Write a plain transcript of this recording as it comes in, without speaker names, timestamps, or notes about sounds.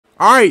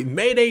All right,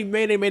 Mayday,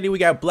 Mayday, Mayday. We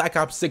got Black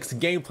Ops 6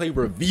 gameplay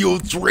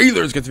reveal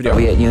trailers. Get to the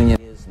video. Soviet Union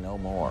is no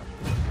more.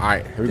 All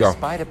right, here we go.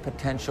 Despite a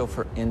potential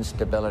for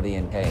instability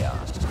and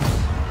chaos,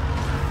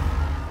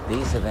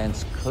 these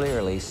events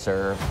clearly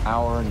serve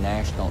our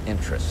national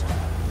interest.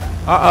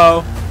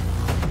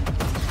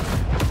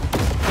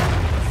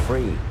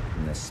 Free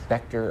from the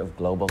specter of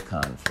global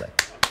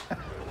conflict.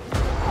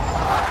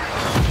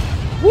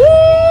 Woo!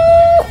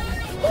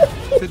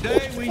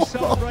 Today we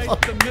celebrate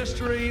the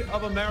mystery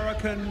of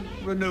American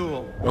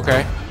renewal.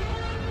 Okay.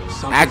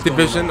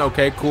 Activision.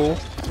 Okay, cool.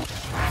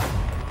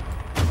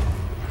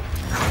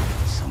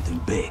 Something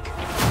big.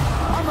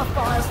 I'm a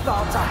fire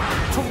starter.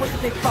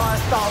 Terrific fire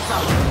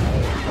starter.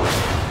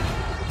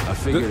 I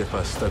figured if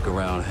I stuck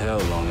around hell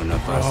long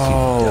enough, I'd see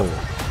the devil.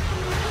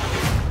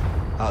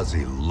 How's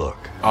he look?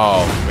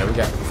 Oh, man, we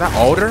got. Is that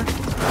older?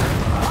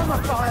 I'm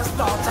a fire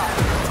starter.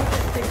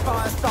 Terrific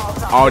fire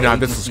starter. Oh, no,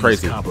 this is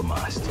crazy.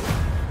 Compromised.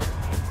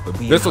 But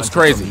being This looks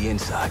hunted crazy. from the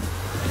inside.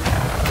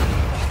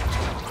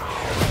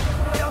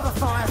 You're the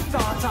fire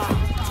starter.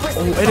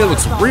 Oh, and it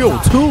looks real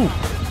too.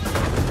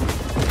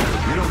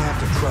 You don't have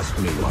to trust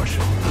me,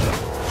 Marshal.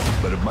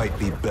 But it might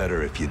be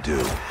better if you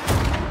do.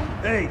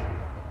 Hey,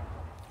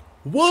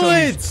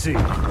 What? see.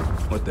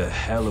 What the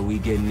hell are we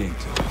getting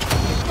into?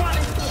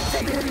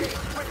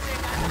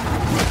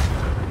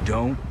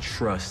 Don't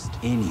trust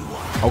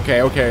anyone.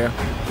 Okay, okay.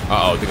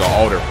 Uh oh, they got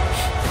older.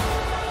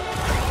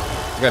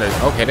 They got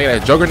a, okay, they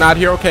got a Juggernaut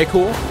here. Okay,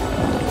 cool.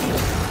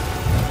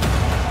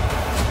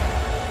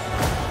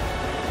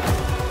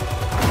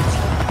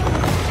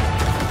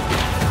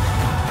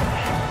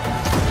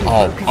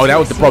 Oh, that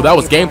was the bro. That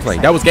was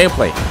gameplay. That was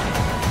gameplay.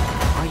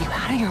 Are you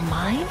out of your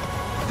mind?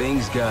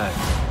 Things got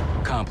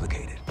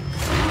complicated.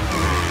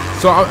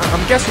 So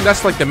I'm guessing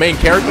that's like the main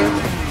character.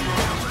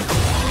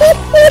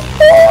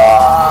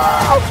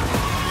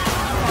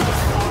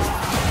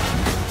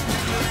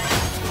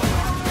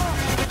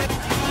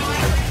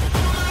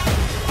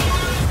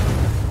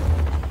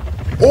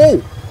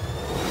 Oh!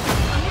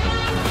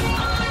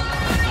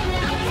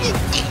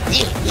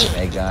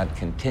 May God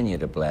continue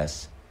to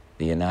bless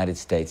the United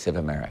States of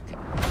America.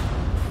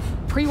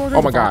 Pre-order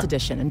Oh the my Vault God.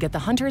 Edition and get the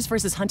Hunters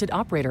vs. Hunted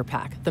Operator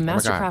Pack, the my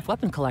God. Mastercraft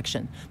Weapon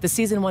Collection, the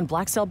Season 1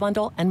 Black Cell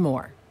Bundle, and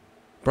more.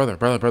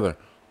 Brother.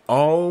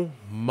 Oh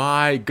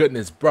my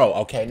goodness, bro.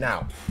 Okay,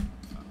 now.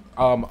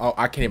 Oh,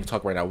 I can't even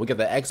talk right now. We got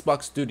the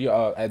Xbox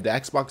Studio, at the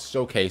Xbox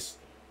Showcase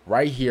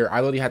right here.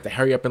 I literally had to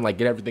hurry up and like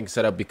get everything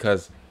set up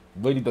because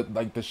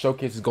literally the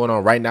showcase is going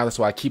on right now. That's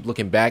why I keep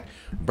looking back.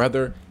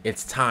 Brother,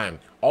 it's time.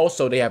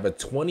 Also, they have a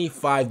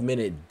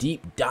 25-minute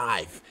deep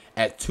dive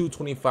at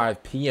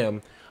 2:25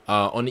 p.m.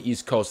 On the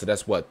East Coast. So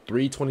that's what,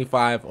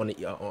 3:25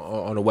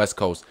 on the West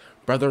Coast.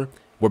 Brother,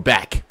 we're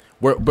back.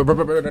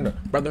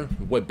 Brother,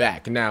 we're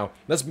back. Now,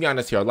 let's be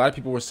honest here. A lot of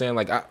people were saying,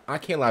 like, I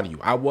can't lie to you.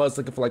 I was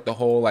looking for like the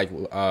whole like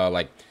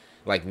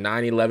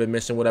 9/11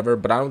 mission, whatever.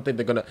 But I don't think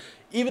they're gonna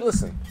even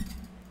listen.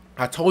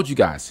 I told you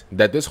guys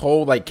that this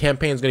whole like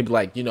campaign is gonna be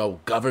like, you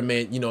know,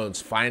 government, you know,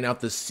 it's finding out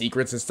the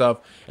secrets and stuff.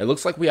 It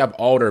looks like we have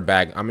Alder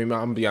back. I mean, I'm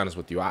gonna be honest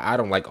with you. I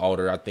don't like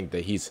Alder. I think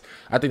that he's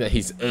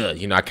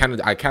you know, I kind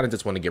of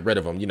just want to get rid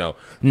of him. You know,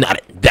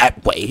 not in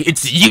that way.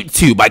 It's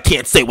YouTube. I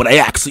can't say what I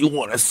actually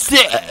want to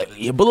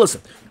say. But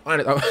listen,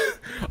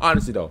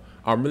 honestly though,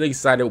 I'm really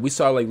excited. We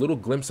saw like little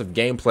glimpse of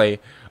gameplay.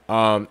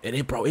 And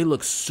it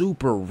looks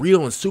super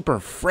real and super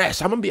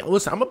fresh. I'm gonna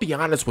be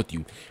honest with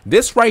you.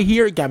 This right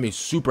here got me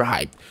super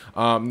hyped.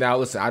 Now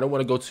listen, I don't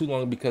want to go too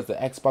long because the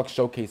Xbox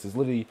Showcase is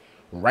literally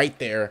right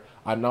there.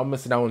 I know I'm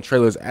missing out on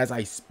trailers as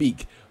I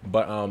speak,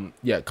 but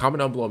yeah, comment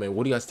down below, man.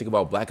 What do you guys think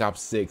about Black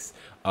Ops 6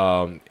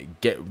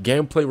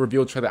 gameplay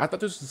reveal trailer? I thought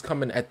this was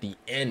coming at the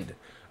end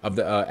of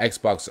the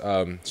Xbox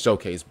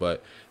Showcase,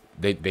 but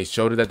they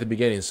showed it at the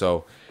beginning,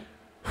 so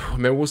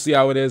man, we'll see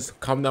how it is.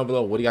 Comment down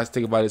below. What do you guys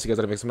think about this? You guys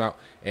gotta make some out.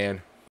 And